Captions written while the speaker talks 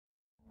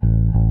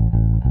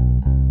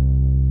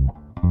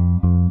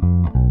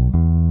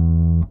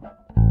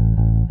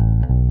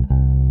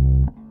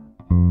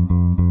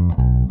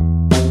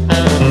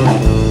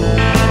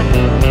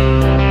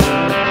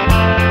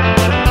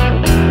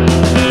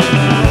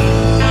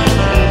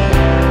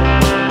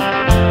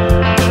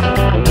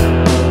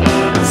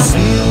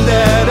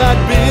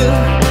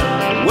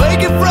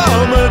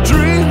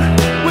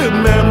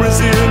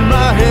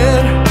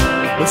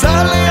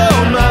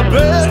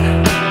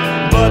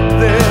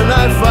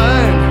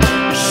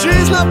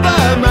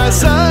my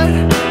side,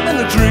 and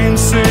the dream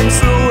sinks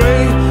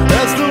away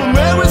as the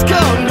memories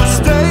come to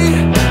stay.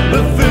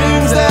 The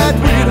things that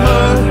we'd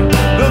heard,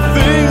 the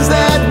things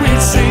that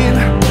we'd seen,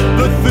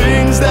 the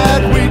things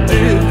that we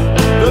did,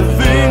 the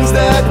things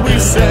that we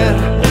said,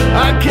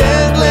 I can't